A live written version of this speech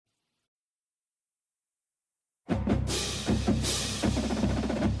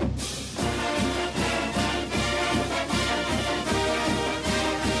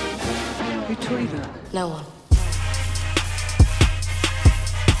No one.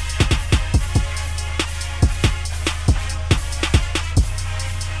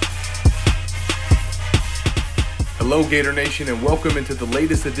 Hello, Gator Nation, and welcome into the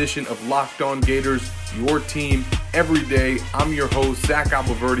latest edition of Locked On Gators, your team every day. I'm your host, Zach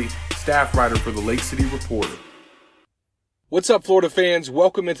Albaverdi, staff writer for the Lake City Reporter. What's up, Florida fans?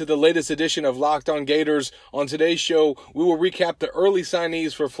 Welcome into the latest edition of Locked On Gators. On today's show, we will recap the early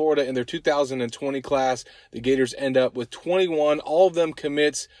signees for Florida in their 2020 class. The Gators end up with 21, all of them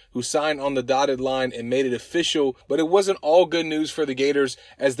commits who signed on the dotted line and made it official. But it wasn't all good news for the Gators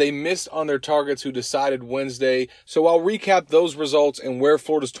as they missed on their targets who decided Wednesday. So I'll recap those results and where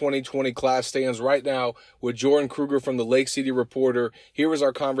Florida's 2020 class stands right now with Jordan Kruger from the Lake City Reporter. Here is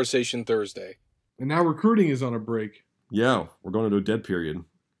our conversation Thursday. And now recruiting is on a break. Yeah, we're going into a dead period,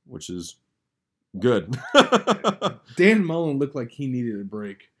 which is good. Dan Mullen looked like he needed a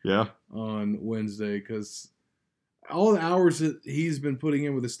break on Wednesday because all the hours that he's been putting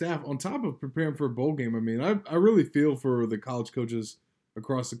in with the staff on top of preparing for a bowl game. I mean, I really feel for the college coaches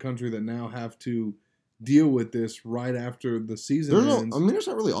across the country that now have to deal with this right after the season ends. There's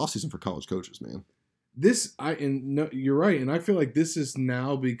not really off season for college coaches, man. You're right, and I feel like this has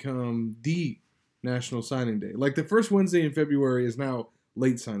now become the National Signing Day. Like the first Wednesday in February is now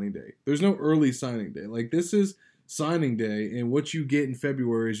late signing day. There's no early signing day. Like this is signing day, and what you get in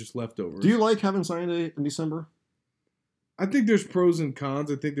February is just leftovers. Do you like having signing day in December? I think there's pros and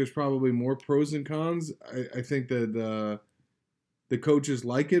cons. I think there's probably more pros and cons. I think that the coaches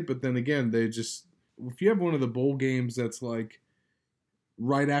like it, but then again, if you have one of the bowl games that's like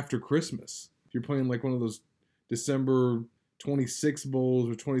right after Christmas, if you're playing like one of those December 26 bowls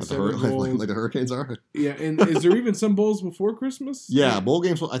or 27 bowls. Like the Hurricanes are? Yeah, and is there even some bowls before Christmas? Yeah, bowl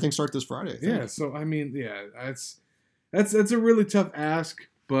games I think start this Friday. Yeah, so I mean, yeah, that's a really tough ask,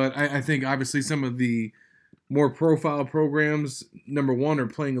 but I think obviously some of the more profile programs, number one, are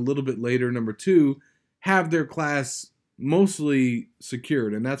playing a little bit later. Number two, have their class mostly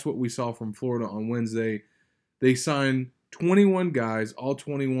secured, and that's what we saw from Florida on Wednesday. They signed 21 guys. All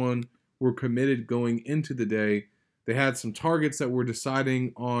 21 were committed going into the day. They had some targets that were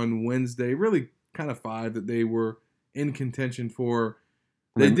deciding on Wednesday, really kind of 5 that they were in contention for.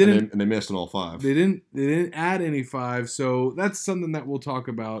 They missed on all 5. They didn't add any 5, so that's something that we'll talk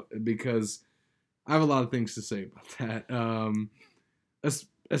about because I have a lot of things to say about that,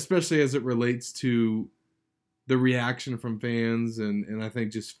 especially as it relates to the reaction from fans and I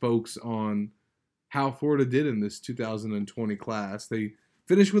think just folks on how Florida did in this 2020 class. They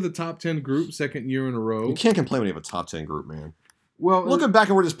finished with a top 10 group, second year in a row. You can't complain when you have a top 10 group, man. Well, looking back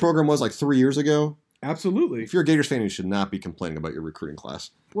at where this program was like 3 years ago. Absolutely. If you're a Gators fan, you should not be complaining about your recruiting class.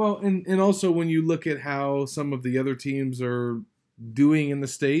 Well, and also when you look at how some of the other teams are doing in the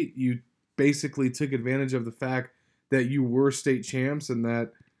state, you basically took advantage of the fact that you were state champs and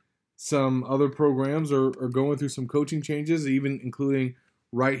that some other programs are going through some coaching changes, even including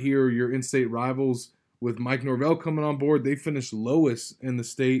right here, your in-state rivals. With Mike Norvell coming on board, they finished lowest in the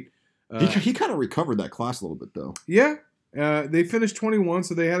state. He kind of recovered that class a little bit, though. Yeah. They finished 21,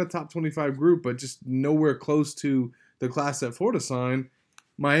 so they had a top 25 group, but just nowhere close to the class that Florida signed.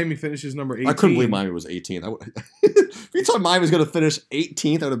 Miami finishes number 18. I couldn't believe Miami was 18th. If you told Miami was going to finish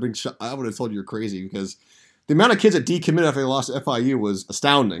 18th, I would have told you you're crazy because the amount of kids that decommitted after they lost to FIU was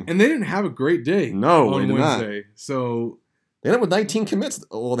astounding. And they didn't have a great day on Wednesday. Not. So they ended up with 19 commits.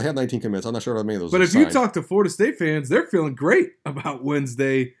 Well, they had 19 commits. I'm not sure how many of those. But if you talk to Florida State fans, they're feeling great about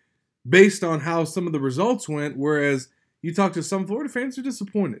Wednesday based on how some of the results went, whereas you talk to some Florida fans who are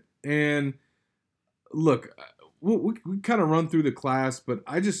disappointed. And look, we kind of run through the class, but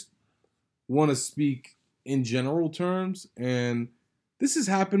I just want to speak in general terms. And this has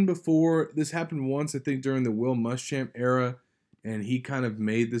happened before. This happened once, I think, during the Will Muschamp era, and he kind of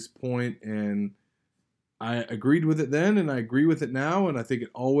made this point, and I agreed with it then, and I agree with it now, and I think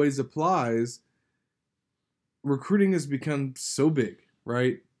it always applies. Recruiting has become so big,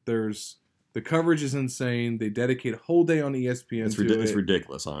 right? The coverage is insane. They dedicate a whole day on ESPN to it. It's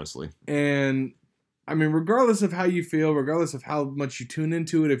ridiculous, honestly. And, I mean, regardless of how you feel, regardless of how much you tune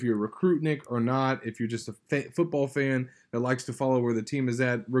into it, if you're a recruitnik or not, if you're just a football fan that likes to follow where the team is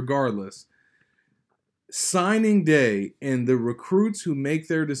at, regardless, signing day and the recruits who make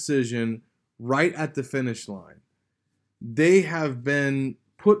their decision right at the finish line, they have been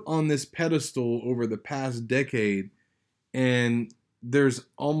put on this pedestal over the past decade, and there's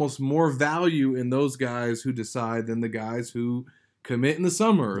almost more value in those guys who decide than the guys who commit in the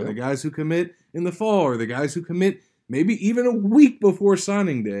summer, or the guys who commit in the fall, or the guys who commit maybe even a week before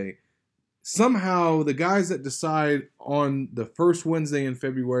signing day. somehow the guys that decide on the first Wednesday in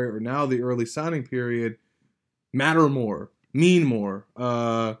February or now the early signing period matter more, mean more.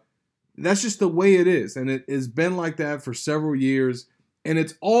 That's just the way it is. And it has been like that for several years. And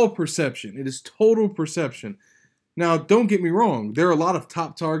it's all perception. It is total perception. Now, don't get me wrong. There are a lot of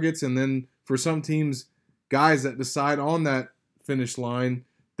top targets. And then for some teams, guys that decide on that finish line,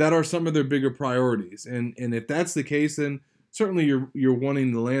 that are some of their bigger priorities. And if that's the case, then certainly you're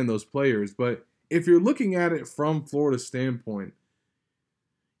wanting to land those players. But if you're looking at it from Florida's standpoint,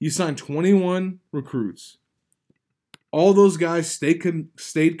 you signed 21 recruits. All those guys stayed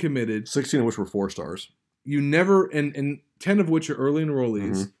committed. 16 of which were 4 stars. You never, and 10 of which are early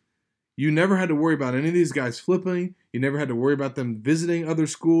enrollees. Mm-hmm. You never had to worry about any of these guys flipping. You never had to worry about them visiting other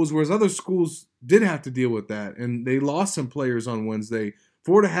schools, whereas other schools did have to deal with that. And they lost some players on Wednesday.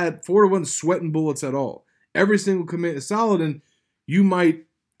 Florida wasn't sweating bullets at all. Every single commit is solid, and you might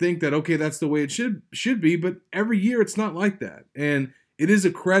think that, okay, that's the way it should be, but every year it's not like that. And it is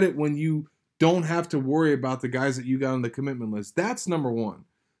a credit when you don't have to worry about the guys that you got on the commitment list. That's number one.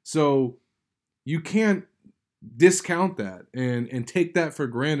 So you can't discount that and take that for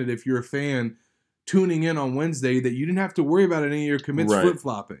granted if you're a fan tuning in on Wednesday that you didn't have to worry about any of your commits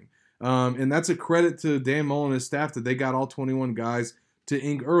flip-flopping. And that's a credit to Dan Mullen and his staff that they got all 21 guys to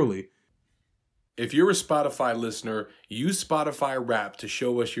ink early. If you're a Spotify listener, use Spotify Wrap to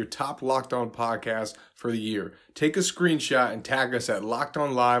show us your top Locked On podcast for the year. Take a screenshot and tag us at Locked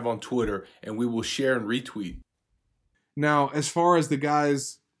On Live on Twitter, and we will share and retweet. Now, as far as the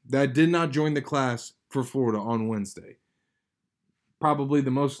guys that did not join the class for Florida on Wednesday, probably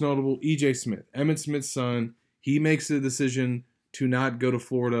the most notable, E.J. Smith, Emmitt Smith's son. He makes the decision to not go to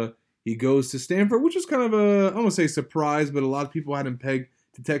Florida. He goes to Stanford, which is kind of I don't want to say surprise, but a lot of people had him pegged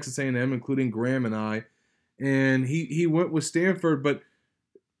to Texas A&M, including Graham and I. And he went with Stanford, but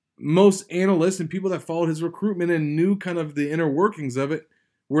most analysts and people that followed his recruitment and knew kind of the inner workings of it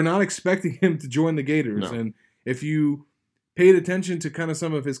were not expecting him to join the Gators. No. And if you paid attention to kind of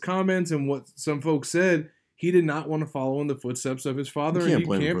some of his comments and what some folks said, he did not want to follow in the footsteps of his father. You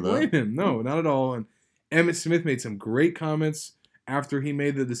can't blame him. No, not at all. And Emmitt Smith made some great comments after he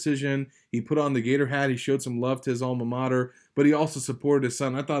made the decision. He put on the Gator hat. He showed some love to his alma mater, but he also supported his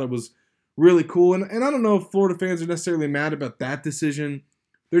son. I thought it was really cool. And I don't know if Florida fans are necessarily mad about that decision.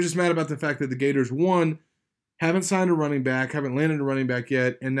 They're just mad about the fact that the Gators, one, haven't signed a running back, haven't landed a running back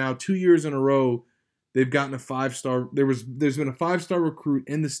yet, and now 2 years in a row, they've gotten a 5-star. There's been a 5-star recruit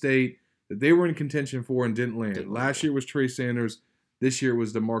in the state that they were in contention for and didn't land. Last year was Trey Sanders. This year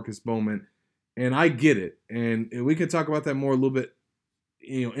was DeMarcus Bowman. And I get it. And we can talk about that more a little bit,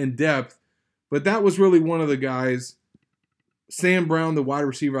 in depth. But that was really one of the guys. Sam Brown, the wide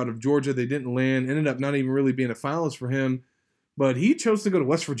receiver out of Georgia, they didn't land. Ended up not even really being a finalist for him. But he chose to go to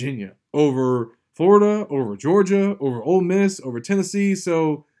West Virginia over Florida, over Georgia, over Ole Miss, over Tennessee.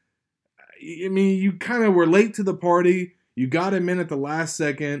 So, I mean, you kind of were late to the party. You got him in at the last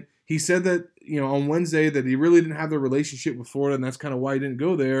second. He said that, on Wednesday that he really didn't have the relationship with Florida, and that's kind of why he didn't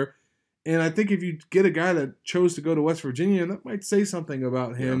go there. And I think if you get a guy that chose to go to West Virginia, that might say something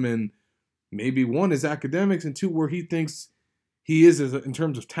about him and maybe, one, his academics, and two, where he thinks he is in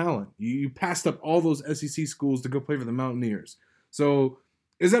terms of talent. You passed up all those SEC schools to go play for the Mountaineers. So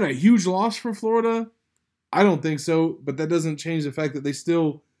is that a huge loss for Florida? I don't think so, but that doesn't change the fact that they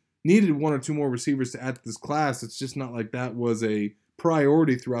still needed 1 or 2 more receivers to add to this class. It's just not like that was a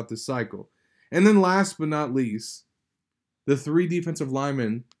priority throughout this cycle. And then last but not least, the 3 defensive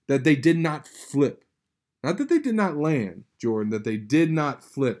linemen that they did not flip. Not that they did not land, Jordan, that they did not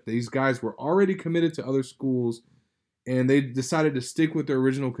flip. These guys were already committed to other schools, and they decided to stick with their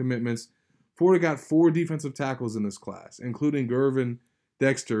original commitments. Florida got 4 defensive tackles in this class, including Gervin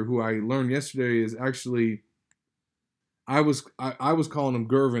Dexter, who I learned yesterday is actually, I was calling him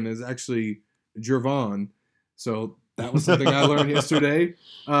Gervin, is actually Jervon. So that was something I learned yesterday.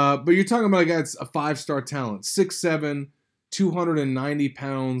 But you're talking about a guy that's a 5-star talent, 6'7", 290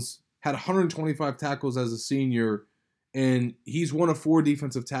 pounds, had 125 tackles as a senior, and he's one of 4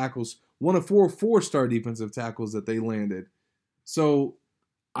 defensive tackles, one of 4 4-star defensive tackles that they landed. So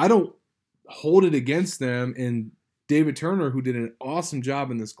I don't hold it against them and David Turner, who did an awesome job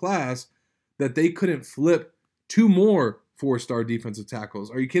in this class, that they couldn't flip 2 more 4-star defensive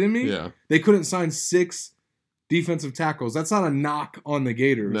tackles. Are you kidding me? Yeah. They couldn't sign 6 defensive tackles. That's not a knock on the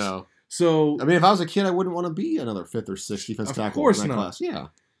Gators. No. So I mean, if I was a kid, I wouldn't want to be another 5th or 6th defensive tackle in that class. Yeah.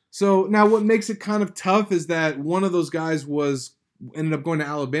 So now what makes it kind of tough is that one of those guys ended up going to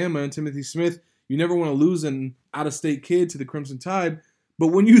Alabama, and Timothy Smith. You never want to lose an out-of-state kid to the Crimson Tide. But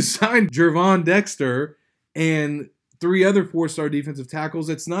when you signed Gervon Dexter and 3 other 4-star defensive tackles,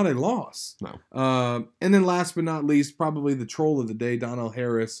 it's not a loss. No. And then last but not least, probably the troll of the day, Donnell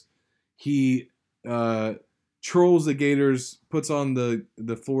Harris. He trolls the Gators, puts on the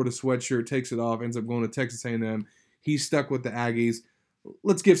Florida sweatshirt, takes it off, ends up going to Texas A&M. He's stuck with the Aggies.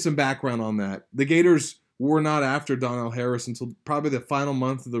 Let's give some background on that. The Gators were not after Donnell Harris until probably the final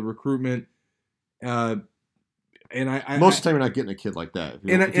month of the recruitment. And Most of the time, you're not getting a kid like that.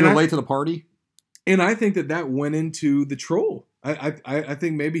 If you're late to the party. And I think that went into the troll. I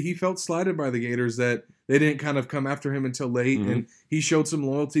think maybe he felt slighted by the Gators that they didn't kind of come after him until late, and he showed some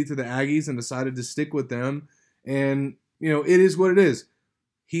loyalty to the Aggies and decided to stick with them. And, it is what it is.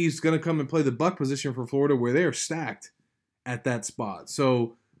 He's going to come and play the buck position for Florida where they are stacked at that spot.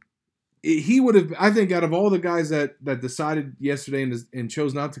 So he would have, I think, out of all the guys that decided yesterday and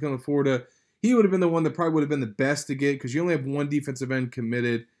chose not to come to Florida, he would have been the one that probably would have been the best to get because you only have one defensive end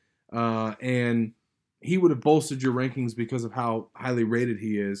committed. And he would have bolstered your rankings because of how highly rated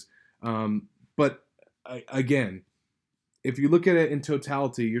he is. But again, if you look at it in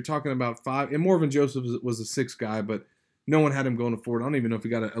totality, you're talking about 5. And Morvin Joseph was a 6th guy, but no one had him going to Florida. I don't even know if he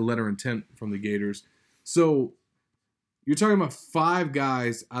got a letter of intent from the Gators. So you're talking about 5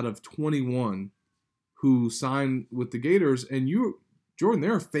 guys out of 21 who signed with the Gators. And Jordan,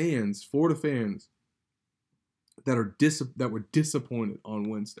 there are fans, Florida fans, that were disappointed on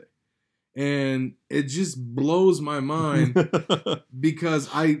Wednesday. And it just blows my mind because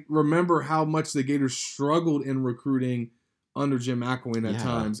I remember how much the Gators struggled in recruiting under Jim McElwain at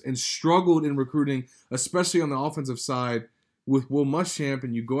times and struggled in recruiting, especially on the offensive side with Will Muschamp,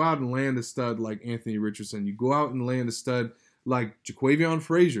 and you go out and land a stud like Anthony Richardson. You go out and land a stud like Jaquavion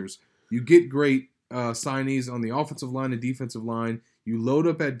Fraziers. You get great signees on the offensive line and defensive line. You load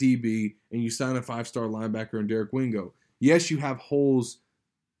up at DB, and you sign a 5-star linebacker in Derek Wingo. Yes, you have holes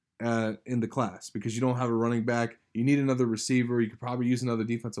in the class because you don't have a running back. You need another receiver. You could probably use another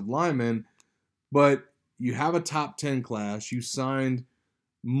defensive lineman. But you have a top 10 class. You signed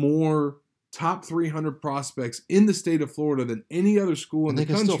more top 300 prospects in the state of Florida than any other school in the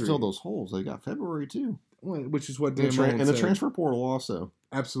country. They can still fill those holes. They got February, too. Which is what Dan Mullen said. And the transfer portal also.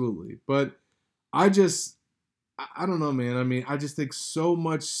 Absolutely. But I don't know, man. I mean, I just think so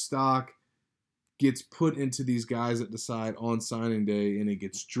much stock gets put into these guys that decide on signing day, and it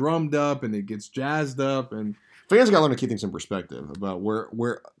gets drummed up and it gets jazzed up, and fans got to learn to keep things in perspective about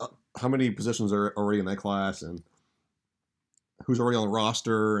where how many positions are already in that class and who's already on the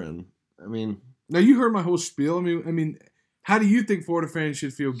roster. And I mean, now you heard my whole spiel. I mean, how do you think Florida fans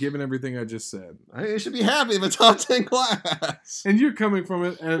should feel given everything I just said? They should be happy with a top 10 class. And you're coming from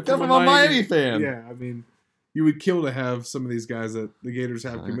it. From a Miami fan. Yeah, I mean, you would kill to have some of these guys that the Gators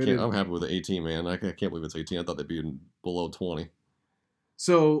have committed. I'm happy with the 18, man. I can't believe it's 18. I thought they'd be below 20.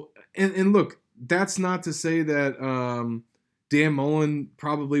 So, and look, that's not to say that Dan Mullen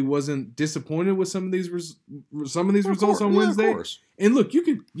probably wasn't disappointed with some of these results on Wednesday. Of course. And look,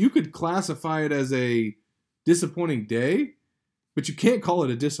 you could classify it as a disappointing but you can't call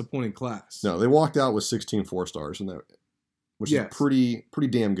it a disappointing class. No, they walked out with 16 4-stars, which is pretty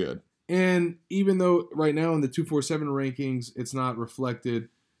damn good. And even though right now in the 247 rankings, it's not reflected,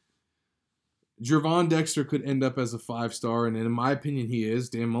 Gervon Dexter could end up as a 5-star, and in my opinion, he is.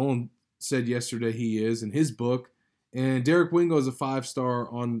 Dan Mullen said yesterday he is in his book. And Derek Wingo is a 5-star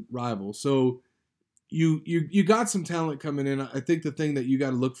on Rival. So you got some talent coming in. I think the thing that you got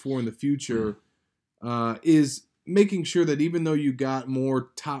to look for in the future is making sure that even though you got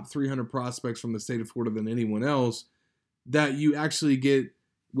more top 300 prospects from the state of Florida than anyone else, that you actually get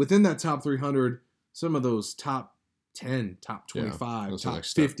within that top 300, some of those top 10, top 25, top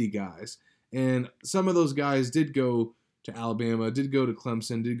 50 guys. And some of those guys did go to Alabama, did go to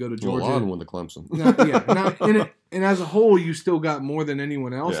Clemson, did go to Georgia. Well, a lot went to Clemson. And as a whole, you still got more than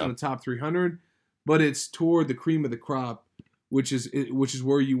anyone else in the top 300, but it's toward the cream of the crop, which is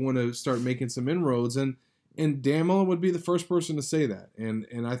where you want to start making some inroads. And Dan Mullen would be the first person to say that.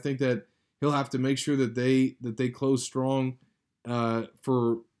 And I think that he'll have to make sure that they close strong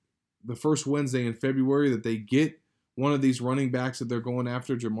for the first Wednesday in February, that they get one of these running backs that they're going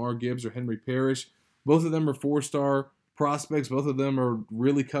after, Jamar Gibbs or Henry Parrish. Both of them are 4-star prospects. Both of them are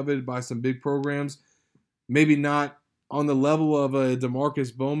really coveted by some big programs. Maybe not on the level of a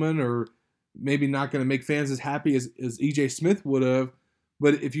DeMarcus Bowman, or maybe not going to make fans as happy as E.J. Smith would have.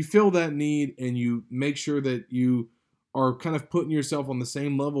 But if you fill that need and you make sure that you are kind of putting yourself on the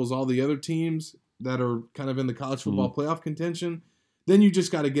same level as all the other teams that are kind of in the college football playoff contention, then you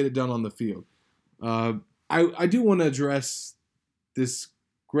just got to get it done on the field. I do want to address this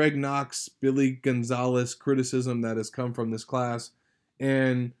Greg Knox, Billy Gonzalez criticism that has come from this class.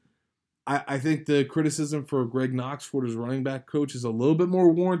 And I think the criticism for Greg Knox, Florida's running back coach, is a little bit more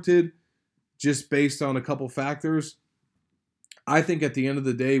warranted just based on a couple factors. I think at the end of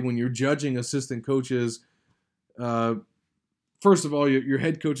the day, when you're judging assistant coaches, first of all, your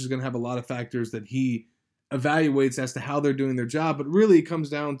head coach is going to have a lot of factors that he evaluates as to how they're doing their job, but really it comes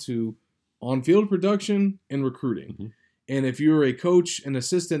down to on-field production and recruiting. Mm-hmm. And if you're a coach, an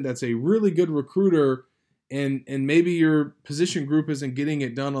assistant that's a really good recruiter, and maybe your position group isn't getting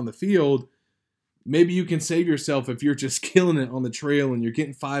it done on the field, maybe you can save yourself if you're just killing it on the trail and you're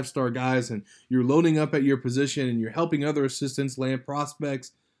getting 5-star guys and you're loading up at your position and you're helping other assistants land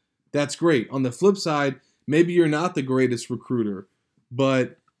prospects. That's great. On the flip side, maybe you're not the greatest recruiter,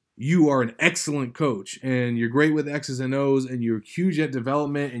 but you are an excellent coach and you're great with X's and O's and you're huge at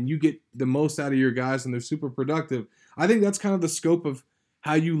development and you get the most out of your guys and they're super productive. I think that's kind of the scope of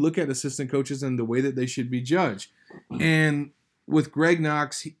how you look at assistant coaches and the way that they should be judged. And with Greg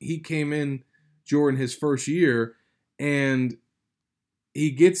Knox, he came in, Jordan, his first year, and he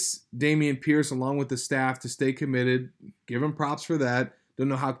gets Damian Pierce along with the staff to stay committed. Give him props for that. Don't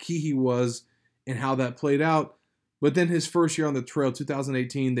know how key he was and how that played out. But then his first year on the trail,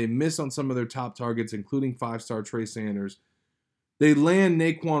 2018, they miss on some of their top targets, including 5-star Trey Sanders. They land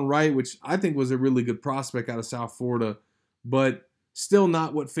Naquan Wright, which I think was a really good prospect out of South Florida, but still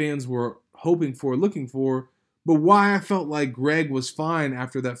not what fans were hoping for, looking for. But why I felt like Greg was fine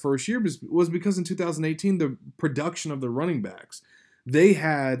after that first year was because in 2018, the production of the running backs, they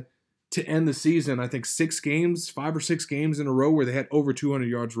had to end the season, I think 5 or 6 games in a row where they had over 200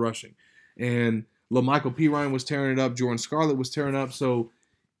 yards rushing. And LaMichael Pirine was tearing it up. Jordan Scarlett was tearing up. So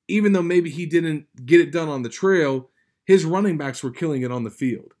even though maybe he didn't get it done on the trail, his running backs were killing it on the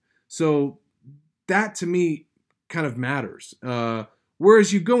field. So that to me kind of matters.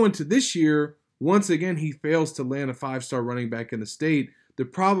 Whereas you go into this year, once again, he fails to land a 5-star running back in the state. The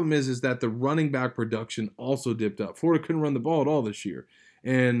problem is that the running back production also dipped up. Florida couldn't run the ball at all this year.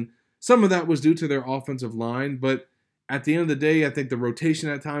 And some of that was due to their offensive line. But at the end of the day, I think the rotation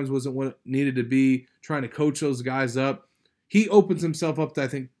at times wasn't what it needed to be, trying to coach those guys up. He opens himself up to, I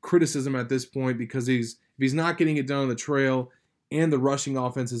think, criticism at this point because if he's not getting it done on the trail and the rushing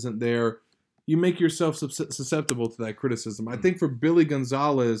offense isn't there, you make yourself susceptible to that criticism. I think for Billy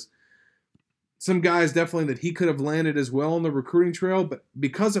Gonzalez, some guys definitely that he could have landed as well on the recruiting trail, but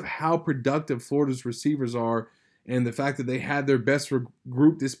because of how productive Florida's receivers are and the fact that they had their best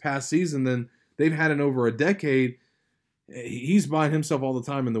group this past season than they've had in over a decade, he's buying himself all the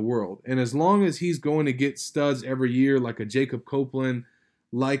time in the world. And as long as he's going to get studs every year like a Jacob Copeland,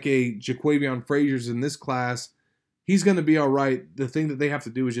 like a Jaquavion Frazier's in this class, he's going to be all right. The thing that they have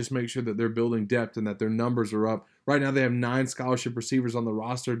to do is just make sure that they're building depth and that their numbers are up. Right now they have 9 scholarship receivers on the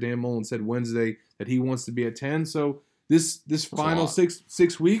roster. Dan Mullen said Wednesday that he wants to be at 10. So this final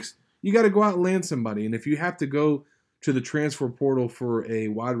six weeks, you got to go out and land somebody. And if you have to go to the transfer portal for a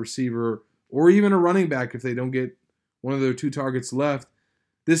wide receiver or even a running back if they don't get one of their 2 targets left,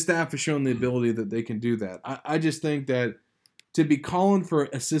 this staff has shown the ability that they can do that. I just think that to be calling for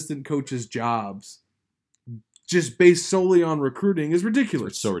assistant coaches' jobs just based solely on recruiting is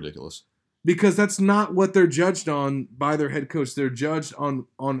ridiculous. It's so ridiculous. Because that's not what they're judged on by their head coach. They're judged on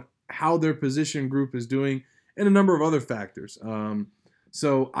how their position group is doing and a number of other factors.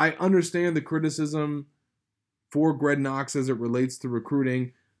 So I understand the criticism for Greg Knox as it relates to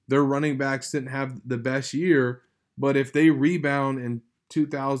recruiting. Their running backs didn't have the best year, but if they rebound in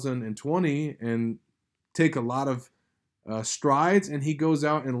 2020 and take a lot of strides and he goes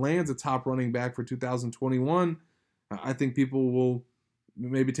out and lands a top running back for 2021, I think people will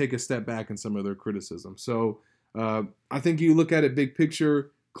maybe take a step back in some of their criticism. So I think you look at it big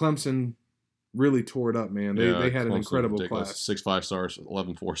picture, Clemson really tore it up, man. They had an incredible class. 6 5-stars,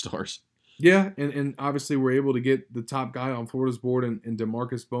 11 4-stars. Yeah, and obviously we're able to get the top guy on Florida's board in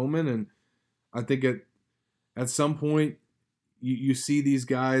DeMarcus Bowman. And I think at some point you see these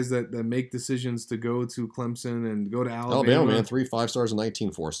guys that make decisions to go to Clemson and go to Alabama. Alabama, man, 3 5-stars and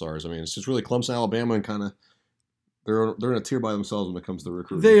 19 4-stars. I mean, it's just really Clemson, Alabama, and kind of they're in a tier by themselves when it comes to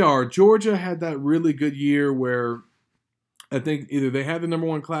recruiting. They are. Georgia had that really good year where I think either they had the number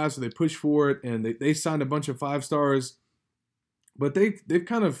 1 class or they pushed for it, and they signed a bunch of 5-stars. But they've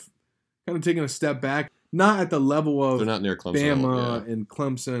kind of taken a step back, not at the level of they're not near Clemson, Bama and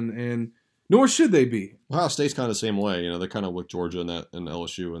Clemson, and nor should they be. Ohio State's kind of the same way. You know, they're kind of with Georgia and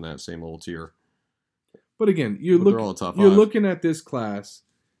LSU in that same little tier. But again, you're looking at this class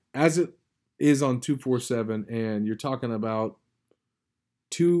as it is on 247, and you're talking about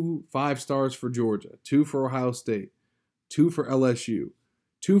 2 5-stars for Georgia, 2 for Ohio State, 2 for LSU,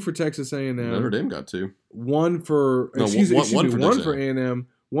 2 for Texas A&M. Notre Dame got 2. One for A&M,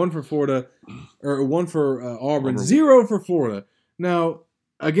 1 for Florida, or 1 for Auburn, 0 for Florida. Now,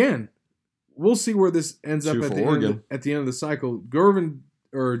 again, we'll see where this ends up at the end of the cycle.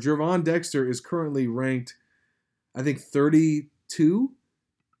 Gervon Dexter is currently ranked, I think, 32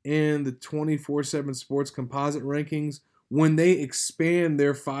 in the 24/7 Sports composite rankings. When they expand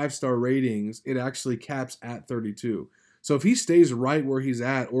their 5-star ratings, it actually caps at 32. So if he stays right where he's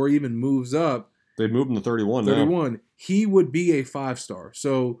at, or even moves up, they've moved him to 31. Now. He would be a 5-star.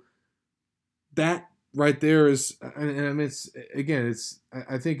 So that right there is, and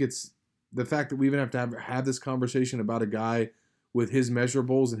I think it's the fact that we even have to have this conversation about a guy with his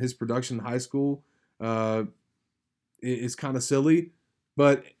measurables and his production in high school is kind of silly.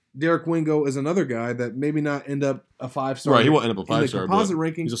 But Derek Wingo is another guy that maybe not end up a 5-star. Right, he won't end up a 5-star. Composite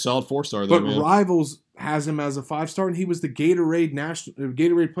rankings. He's a solid 4-star. But Rivals has him as a 5-star, and he was the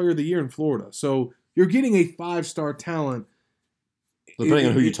Gatorade Player of the Year in Florida. So you're getting a 5-star talent. Depending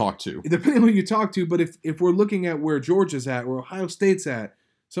on who you talk to. Depending on who you talk to. But if we're looking at where Georgia's at, where Ohio State's at,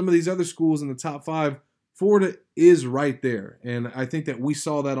 some of these other schools in the top 5, Florida is right there. And I think that we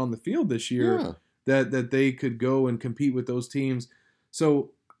saw that on the field this year, that they could go and compete with those teams.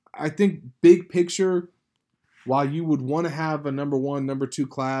 So I think big picture, while you would want to have a number 1, number 2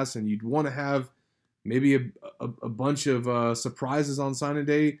 class, and you'd want to have maybe a bunch of surprises on signing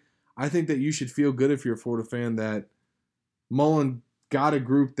day, I think that you should feel good if you're a Florida fan that Mullen got a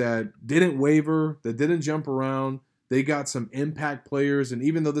group that didn't waver, that didn't jump around. They got some impact players, and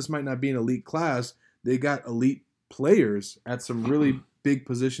even though this might not be an elite class, they got elite players at some really big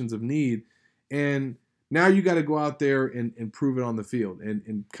positions of need. And now you got to go out there and prove it on the field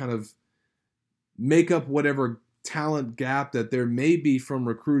and kind of make up whatever talent gap that there may be from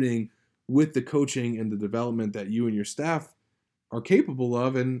recruiting with the coaching and the development that you and your staff are capable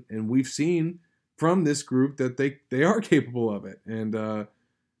of. And we've seen from this group that they are capable of it. And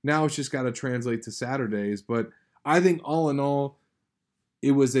now it's just got to translate to Saturdays. But I think all in all,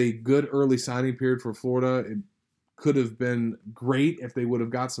 it was a good early signing period for Florida. It could have been great if they would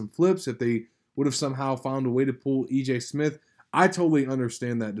have got some flips, if they would have somehow found a way to pull E.J. Smith. I totally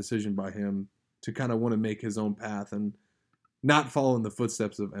understand that decision by him to kind of want to make his own path and not follow in the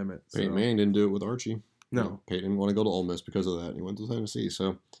footsteps of Emmett. Peyton Manning didn't do it with Archie. No. Peyton didn't want to go to Ole Miss because of that, and he went to Tennessee.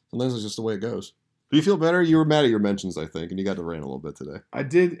 So sometimes it's just the way it goes. Do you feel better? You were mad at your mentions, I think, and you got to rant a little bit today. I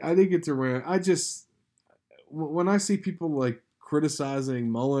did get to rant. When I see people like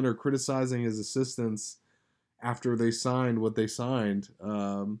criticizing Mullen or criticizing his assistants after they signed what they signed,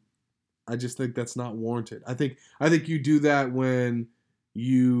 I just think that's not warranted. I think you do that when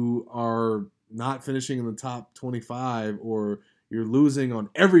you are not finishing in the top 25 or you're losing on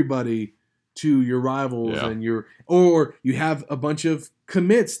everybody to your rivals, and or you have a bunch of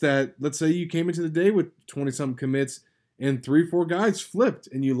commits that, let's say you came into the day with 20-something commits and 3-4 guys flipped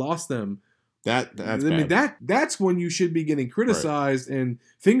and you lost them. That's when you should be getting criticized and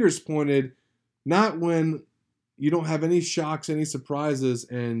fingers pointed, not when you don't have any shocks, any surprises,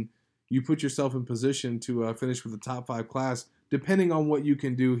 and you put yourself in position to finish with a top 5 class. Depending on what you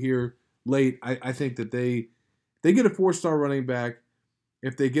can do here late, I think that they get a 4-star running back.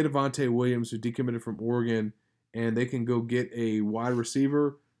 If they get Avonte Williams, who decommitted from Oregon, and they can go get a wide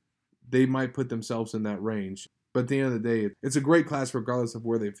receiver, they might put themselves in that range. But at the end of the day, it's a great class regardless of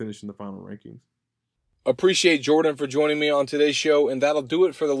where they finish in the final rankings. Appreciate Jordan for joining me on today's show, and that'll do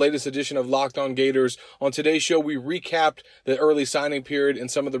it for the latest edition of Locked On Gators. On today's show, we recapped the early signing period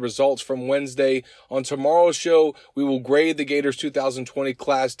and some of the results from Wednesday. On tomorrow's show, we will grade the Gators 2020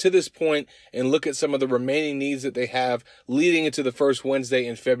 class to this point and look at some of the remaining needs that they have leading into the first Wednesday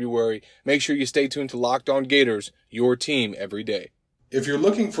in February. Make sure you stay tuned to Locked On Gators, your team every day. If you're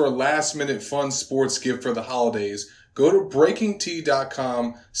looking for a last-minute fun sports gift for the holidays, go to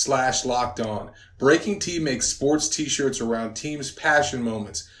BreakingT.com/lockedon. Breaking T makes sports t-shirts around teams' passion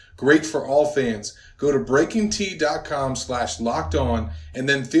moments. Great for all fans. Go to BreakingT.com/lockedon and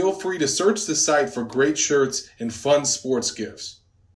then feel free to search the site for great shirts and fun sports gifts.